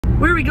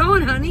Where are we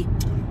going, honey?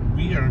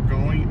 We are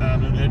going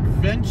on an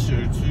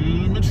adventure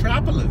to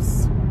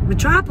Metropolis.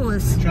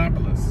 Metropolis?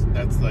 Metropolis.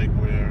 That's like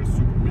where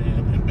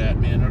Superman and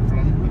Batman are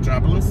from.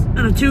 Metropolis.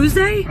 On a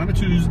Tuesday? On a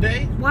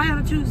Tuesday. Why on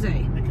a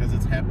Tuesday? Because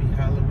it's Happy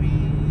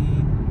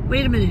Halloween.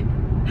 Wait a minute.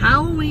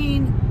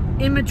 Halloween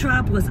in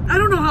Metropolis. I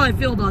don't know how I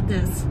feel about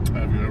this.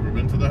 Have you ever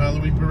been to the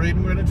Halloween parade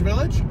in Greenwich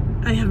Village?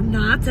 I have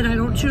not, and I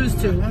don't choose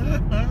to.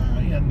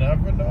 You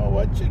never know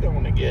what you're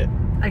going to get.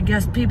 I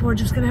guess people are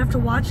just going to have to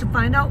watch to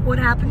find out what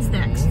happens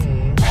next.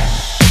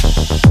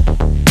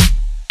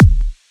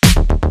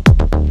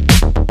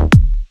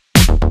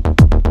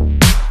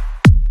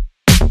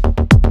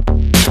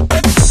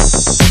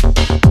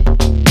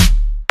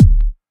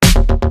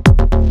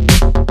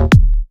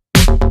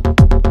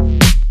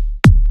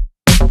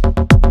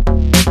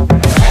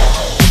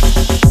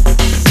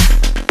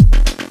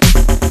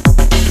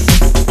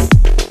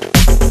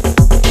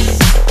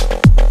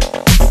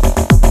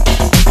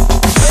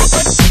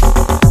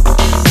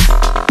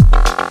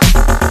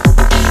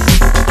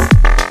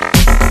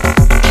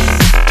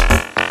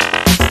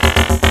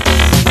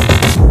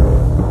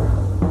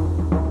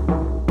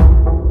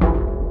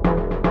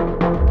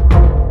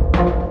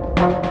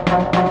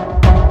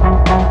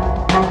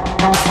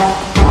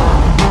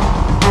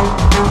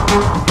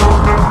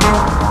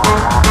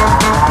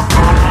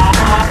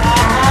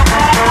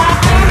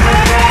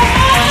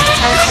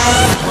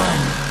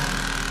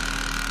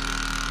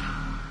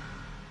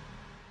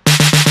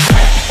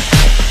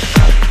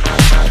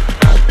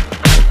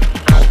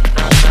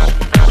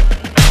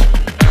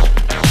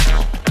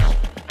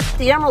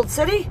 The Emerald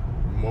City?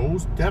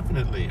 Most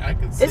definitely. I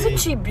can see. Isn't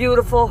she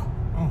beautiful?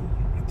 Oh,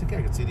 I think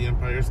I can see the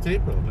Empire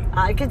State Building.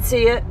 I can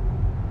see it.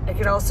 I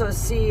can also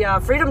see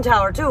Freedom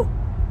Tower too.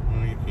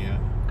 No, you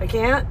can't. I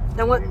can't?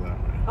 Then what? Over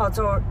that way. Oh,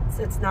 so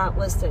it's not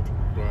listed.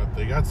 But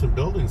they got some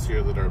buildings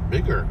here that are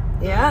bigger.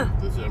 Yeah.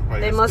 This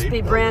Empire They State must be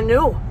Building. brand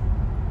new.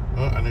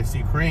 Oh, and I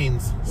see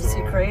cranes. You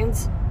see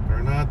cranes?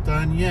 They're not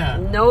done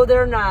yet. No,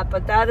 they're not,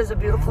 but that is a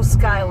beautiful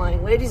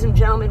skyline. Ladies and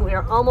gentlemen, we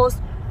are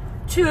almost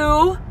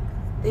to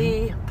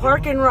the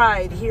park and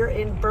ride here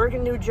in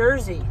Bergen, New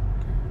Jersey.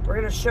 We're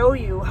going to show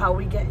you how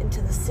we get into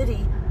the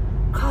city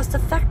cost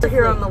effectively.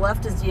 Here on the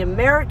left is the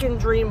American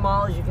Dream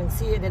Mall, as you can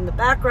see it in the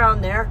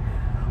background there,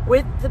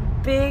 with the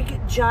big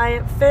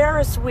giant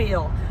Ferris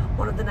wheel.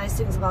 One of the nice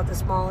things about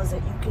this mall is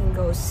that you can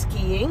go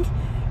skiing,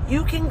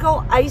 you can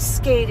go ice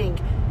skating,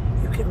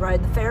 you can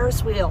ride the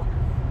Ferris wheel,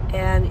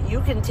 and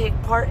you can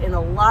take part in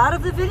a lot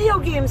of the video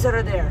games that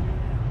are there.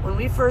 When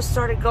we first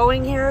started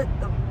going here,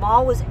 the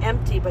mall was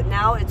empty, but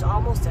now it's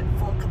almost at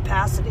full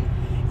capacity.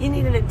 You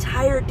need an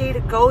entire day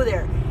to go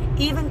there,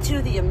 even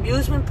to the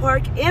amusement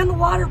park and the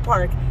water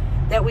park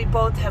that we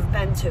both have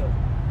been to.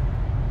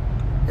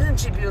 Isn't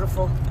she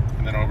beautiful?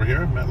 And then over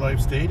here, MetLife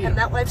Stadium. And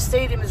MetLife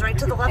Stadium is right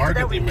to the left of that.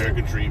 Park at the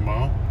American Dream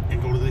Mall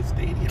and go to the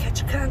stadium.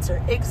 Catch a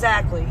concert,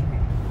 exactly.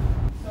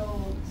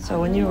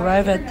 So when you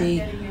arrive at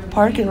the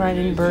park and ride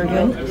in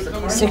Bergen,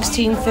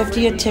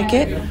 $16.50 a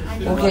ticket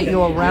will get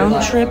you a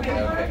round trip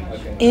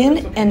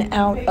in and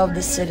out of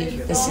the city.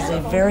 This is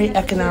a very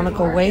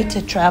economical way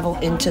to travel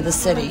into the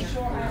city.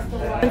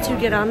 Once you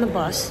get on the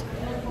bus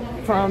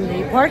from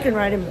the park and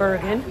ride in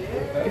Bergen,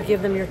 you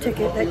give them your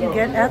ticket that you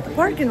get at the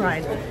park and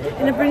ride,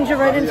 and it brings you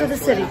right into the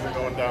city.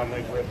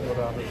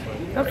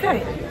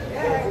 Okay.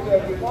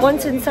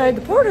 Once inside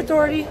the Port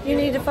Authority, you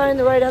need to find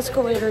the right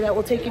escalator that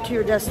will take you to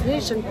your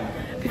destination,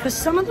 because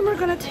some of them are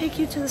going to take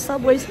you to the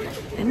subways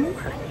and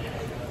more.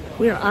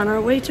 We are on our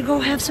way to go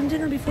have some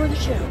dinner before the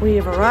show. We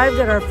have arrived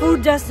at our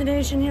food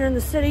destination here in the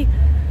city.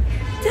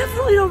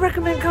 Definitely don't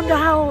recommend come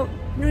to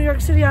New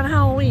York City on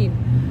Halloween.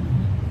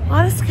 A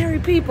lot of scary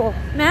people,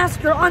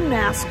 masked or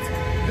unmasked.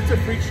 It's a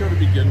freak show to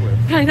begin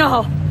with. I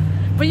know,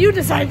 but you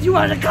decided you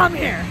wanted to come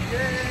here.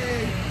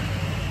 Yay!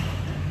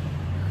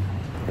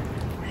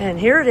 And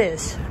here it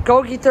is,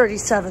 Gogi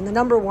 37, the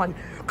 #1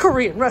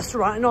 Korean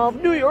restaurant in all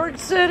of New York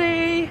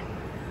City.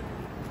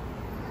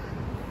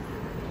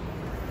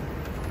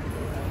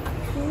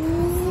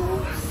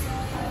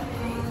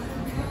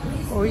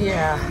 Oh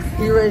yeah,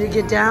 you ready to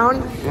get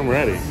down? I'm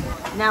ready.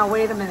 Now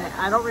wait a minute,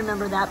 I don't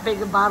remember that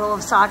big a bottle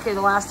of sake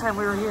the last time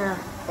we were here.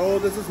 Oh,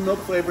 this is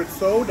milk-flavored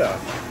soda.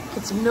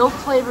 It's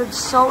milk-flavored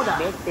soda.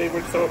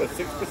 Milk-flavored soda,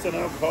 6%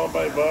 alcohol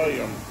by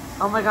volume.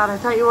 Oh my God, I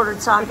thought you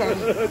ordered sake.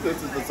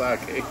 This is the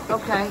sake.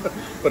 Okay.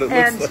 But it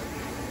looks like...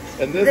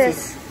 And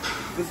this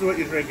is what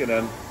you're drinking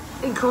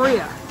in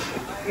Korea.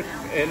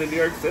 And in New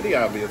York City,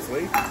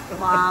 obviously.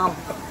 Wow.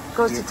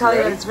 Goes to tell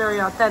you that it's very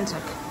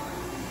authentic.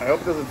 I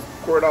hope it doesn't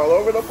squirt all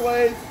over the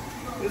place.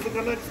 Is it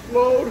gonna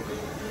explode?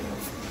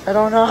 I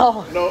don't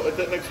know. No, it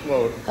didn't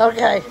explode.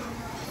 Okay.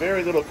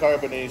 Very little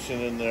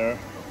carbonation in there,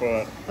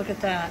 but look at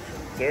that.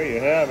 There you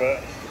have it.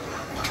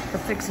 The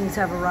fixings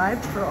have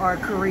arrived for our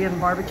Korean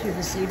barbecue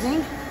this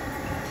evening.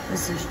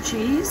 This is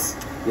cheese.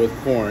 With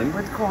corn.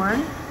 With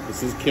corn.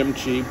 This is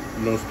kimchi,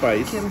 no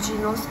spice. Kimchi,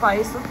 no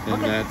spice.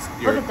 Look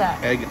at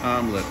that. Egg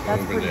omelet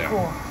that's over pretty there.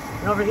 Cool.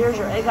 And over here's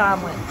your egg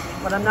omelet.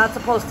 What I'm not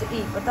supposed to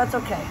eat, but that's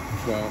okay.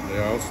 Well, they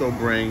also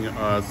bring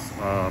us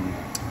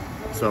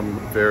some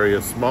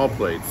various small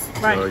plates.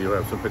 Right. So you'll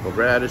have some pickled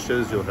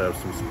radishes, you'll have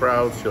some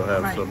sprouts, you'll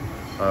have some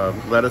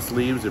lettuce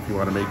leaves if you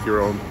want to make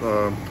your own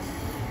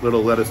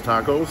little lettuce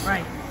tacos.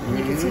 Right. And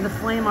you can see the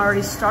flame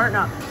already starting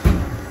up.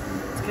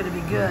 It's gonna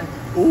be good.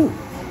 Ooh,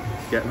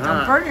 it's getting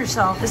hot. Don't burn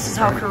yourself. This is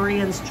how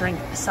Koreans drink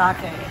sake.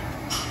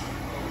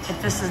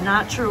 If this is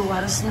not true,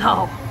 let us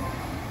know.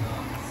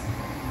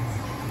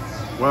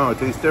 Wow, it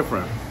tastes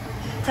different.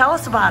 Tell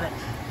us about it.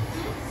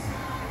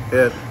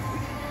 It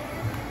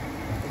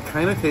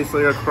kind of tastes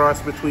like a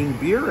cross between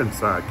beer and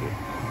sake.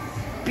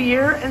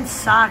 Beer and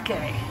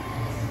sake.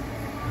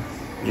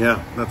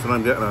 Yeah, that's what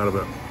I'm getting out of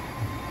it.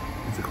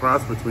 It's a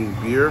cross between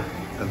beer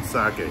and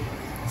sake.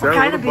 What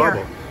kind of beer?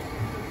 Bubble.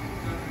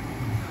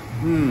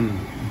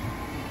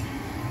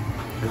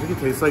 I think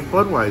it tastes like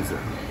Budweiser.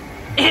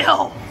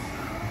 Ew.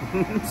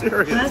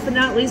 Serious. Last but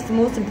not least, the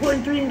most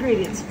important 3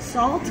 ingredients.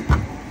 Salt.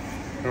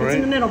 What's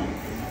in the middle?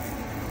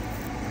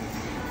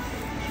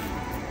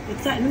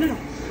 What's that in the middle?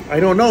 I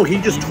don't know. He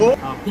just told.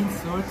 Pink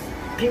salt.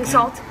 Pink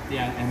salt.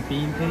 Yeah, and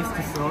bean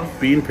paste sauce.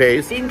 Bean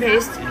paste. Bean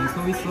paste. And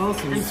soy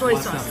sauce. And soy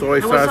sauce. Soy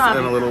sauce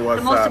and a little wasabi.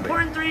 The most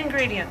important 3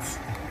 ingredients.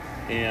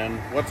 And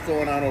what's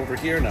going on over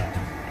here now?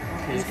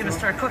 Okay, He's gonna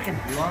start cooking.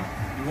 You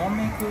want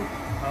me to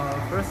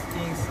first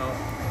things?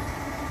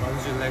 What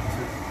would you like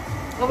to?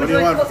 What do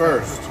you want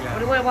first? What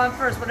do I want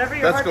first? Whatever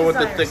your Let's heart go with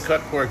desires. the thick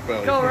cut pork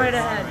belly. Go first. right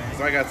ahead.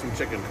 So I got some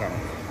chicken coming.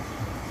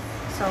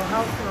 So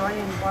how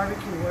Korean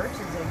barbecue works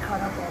is they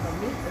cut up all the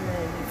meat and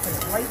then you put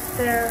it right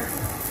there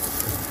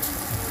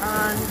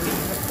on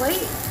the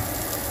plate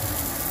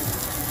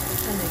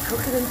and they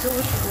cook it until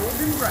it's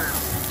golden brown.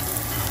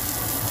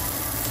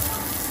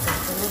 If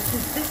it's a little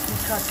too thick, you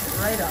cut it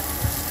right up.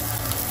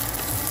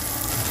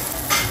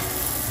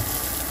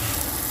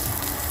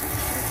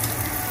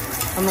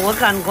 And the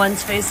look on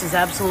Glenn's face is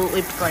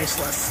absolutely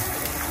priceless.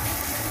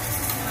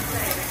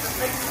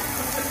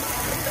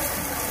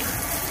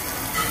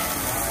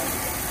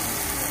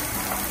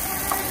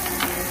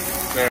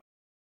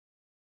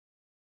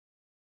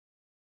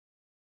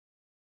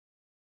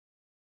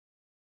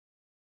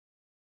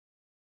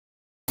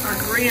 Our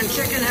Korean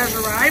chicken has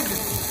arrived.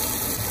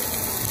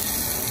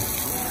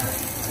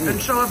 And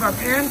so have our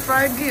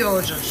pan-fried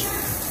gyozas.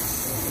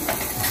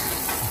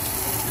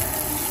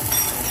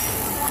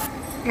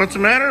 What's the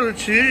matter,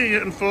 Lucia? You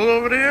getting full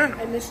over there?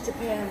 I miss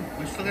Japan.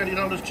 We still gotta eat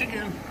all this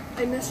chicken.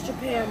 I miss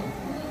Japan.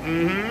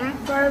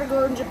 Mm-hmm. Prior to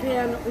going to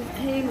Japan, we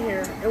came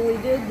here and we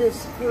did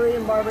this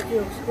Korean barbecue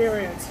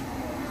experience.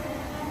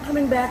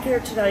 Coming back here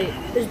tonight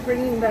is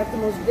bringing back the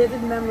most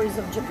vivid memories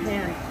of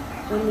Japan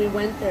when we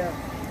went there.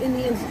 In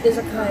the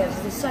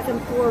izakayas, the second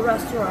floor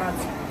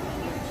restaurants,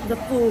 the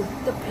food,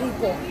 the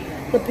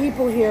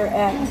people here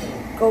at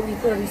Gogi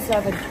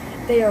 37,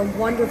 they are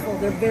wonderful,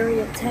 they're very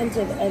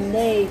attentive, and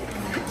they,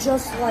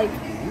 just like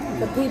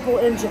the people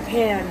in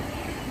Japan,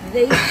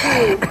 they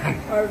too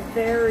are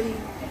very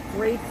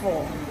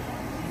grateful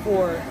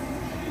for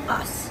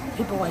us,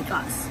 people like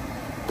us.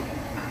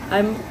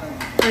 I'm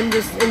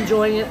just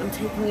enjoying it, I'm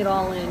taking it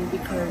all in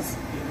because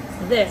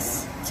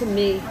this, to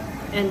me,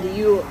 and to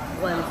you,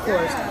 Glenn, of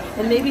course,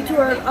 and maybe to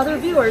our other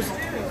viewers,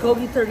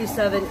 Gogi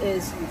 37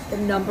 is the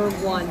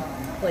 #1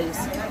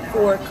 place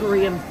for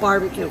Korean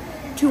barbecue.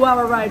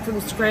 2-hour ride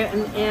from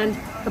Scranton and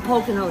the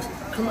Poconos.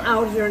 Come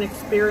out here and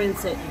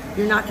experience it.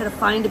 You're not going to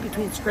find it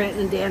between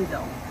Scranton and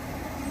Danville.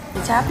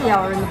 It's happy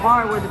hour in the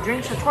bar where the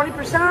drinks are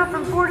 20% off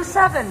from 4 to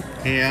 7.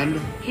 And?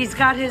 He's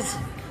got his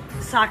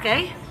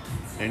sake.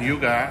 And you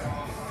got?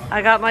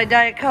 I got my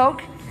Diet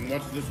Coke.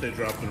 What's this they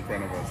dropped in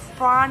front of us?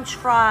 French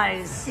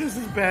fries. This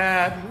is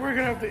bad. We're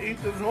gonna have to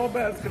eat this whole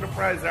basket of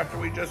fries after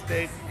we just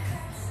ate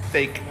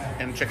steak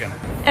and chicken.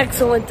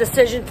 Excellent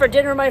decision for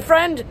dinner, my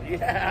friend.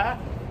 Yeah.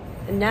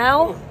 And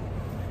now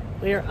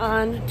we are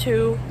on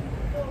to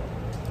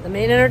the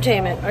main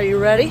entertainment. Are you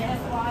ready?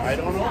 I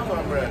don't know if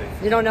I'm ready.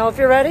 You don't know if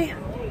you're ready?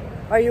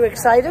 Are you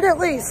excited at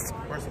least?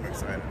 Of course I'm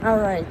excited. All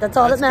right, that's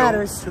all Let's that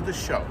matters. go to the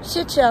show.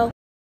 Shit show.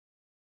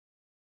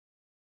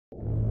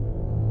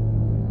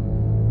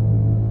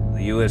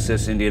 The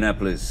USS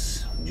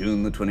Indianapolis,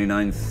 June the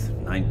 29th,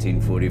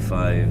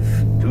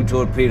 1945. 2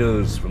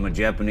 torpedoes from a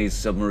Japanese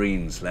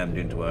submarine slammed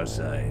into our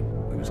side.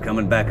 We was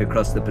coming back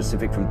across the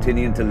Pacific from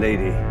Tinian to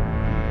Leyte.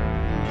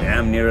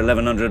 Damn near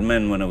 1,100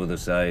 men went over the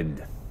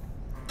side.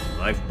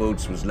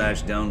 Lifeboats was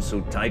lashed down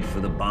so tight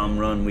for the bomb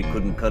run we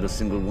couldn't cut a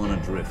single one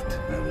adrift.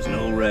 There was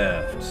no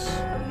rafts,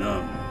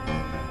 none.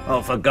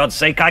 Oh, for God's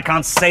sake, I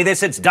can't say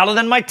this. It's duller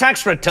than my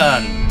tax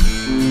return.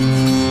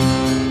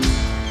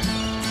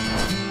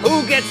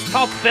 Who gets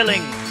top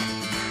billing?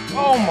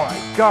 Oh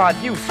my God,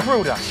 you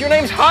screwed us. Your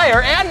name's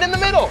higher and in the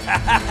middle.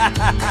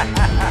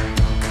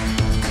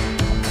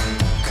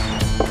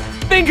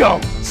 Bingo!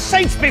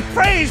 Saints be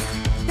praised!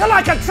 You're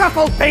like a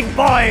truffle pig,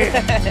 boy!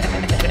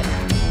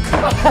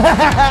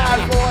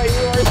 Boy,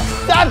 you are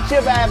such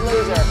a bad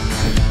loser.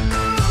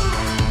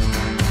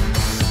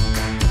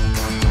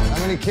 How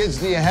many kids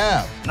do you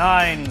have?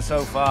 9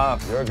 so far.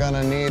 You're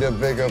gonna need a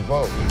bigger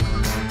boat.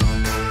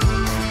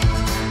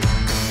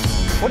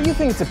 What do you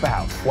think it's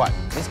about? What?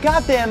 This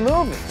goddamn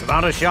movie. It's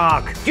about a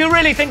shark. Do you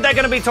really think they're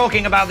going to be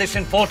talking about this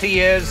in 40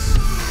 years?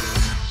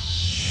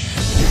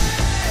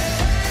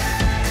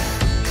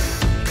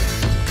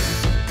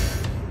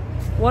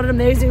 What an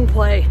amazing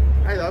play.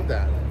 I love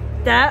that.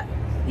 That,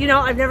 you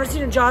know, I've never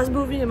seen a Jaws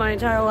movie in my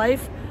entire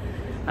life.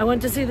 I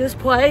went to see this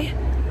play,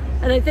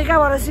 and I think I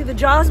want to see the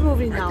Jaws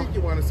movie now. I think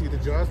you want to see the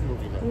Jaws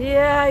movie now.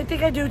 Yeah, I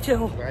think I do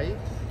too. Right?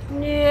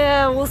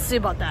 Yeah, we'll see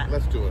about that.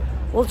 Let's do it.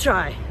 We'll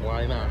try.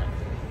 Why not?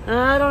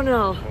 I don't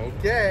know.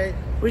 Okay.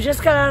 We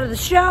just got out of the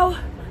show,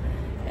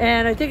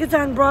 and I think it's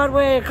on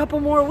Broadway a couple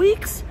more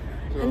weeks,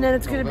 and then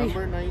it's going to be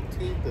November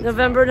 19th.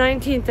 November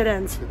 19th it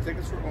ends. The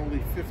tickets were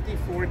only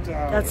 $54.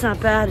 That's not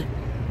bad.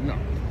 No.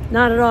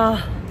 Not at all.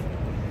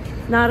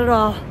 Not at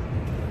all.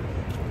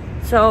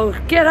 So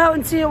get out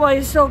and see it while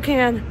you still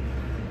can.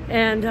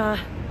 And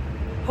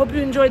hope you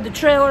enjoyed the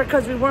trailer,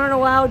 because we weren't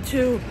allowed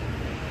to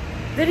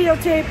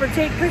videotape or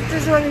take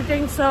pictures or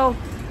anything. So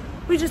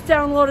we just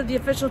downloaded the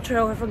official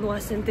trailer from the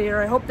West End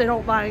Theater. I hope they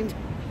don't mind.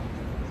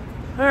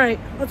 All right,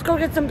 let's go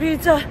get some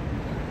pizza.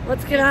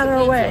 Let's get on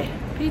our way.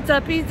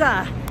 Pizza,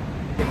 pizza.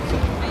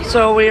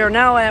 So we are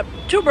now at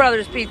Two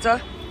Brothers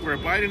Pizza. Where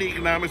Biden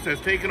economics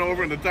has taken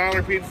over and the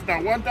dollar pizza is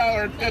now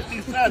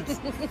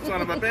 $1.50.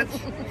 Son of a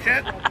bitch.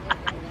 Shit.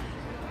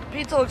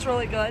 Pizza looks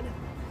really good.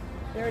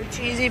 Very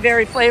cheesy,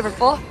 very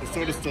flavorful. The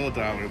soda's still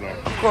 $1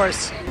 though. Of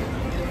course.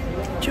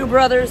 Two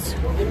Brothers,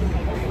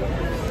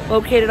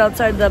 located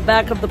outside the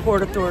back of the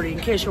Port Authority, in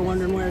case you're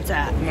wondering where it's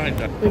at.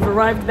 We've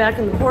arrived back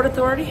in the Port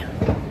Authority,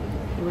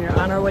 and we are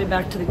on our way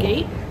back to the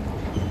gate.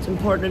 It's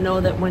important to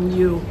know that when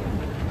you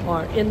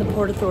are in the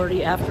Port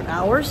Authority after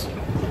hours,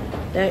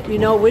 that you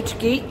know which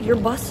gate your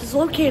bus is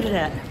located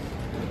at.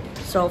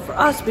 So for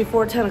us,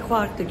 before 10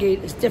 o'clock, the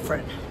gate is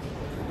different.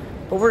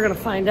 But we're gonna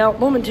find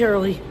out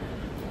momentarily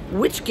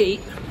which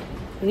gate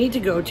we need to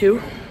go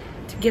to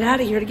get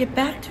out of here to get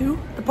back to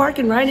the park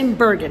and ride in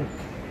Bergen.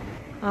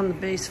 On the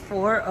base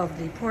floor of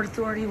the Port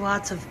Authority,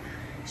 lots of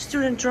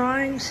student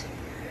drawings,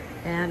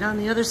 and on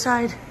the other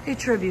side, a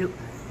tribute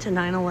to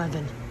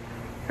 9/11.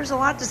 There's a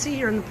lot to see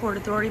here in the Port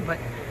Authority, but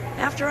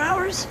after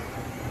hours,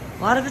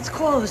 a lot of it's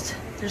closed.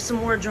 There's some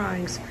more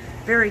drawings.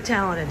 Very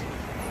talented.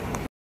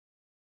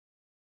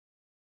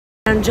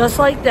 And just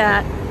like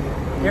that,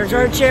 there's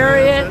our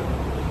chariot.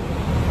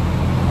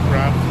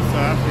 Drops us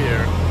off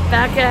here.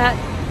 Back at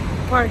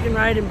Park and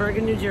Ride in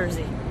Bergen, New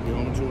Jersey. We're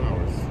home in 2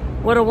 hours.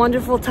 What a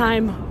wonderful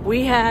time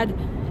we had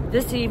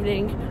this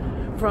evening,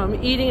 from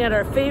eating at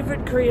our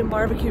favorite Korean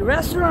barbecue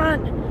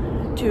restaurant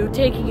to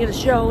taking in a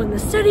show in the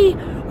city,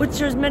 which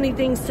there's many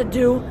things to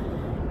do.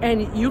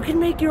 And you can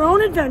make your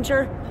own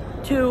adventure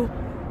to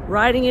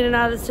riding in and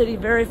out of the city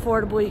very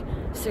affordably,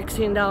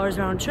 $16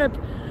 round trip.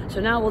 So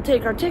now we'll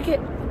take our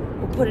ticket,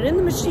 we'll put it in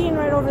the machine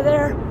right over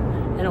there,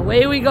 and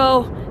away we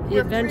go. The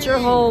adventure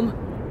home,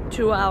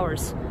 2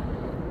 hours.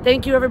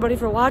 Thank you everybody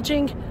for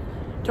watching.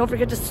 Don't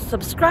forget to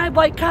subscribe,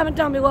 like, comment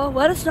down below.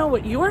 Let us know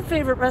what your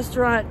favorite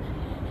restaurant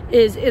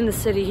is in the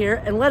city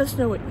here, and let us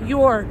know what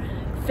your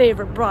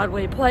favorite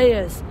Broadway play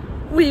is.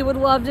 We would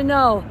love to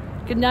know.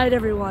 Good night,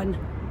 everyone.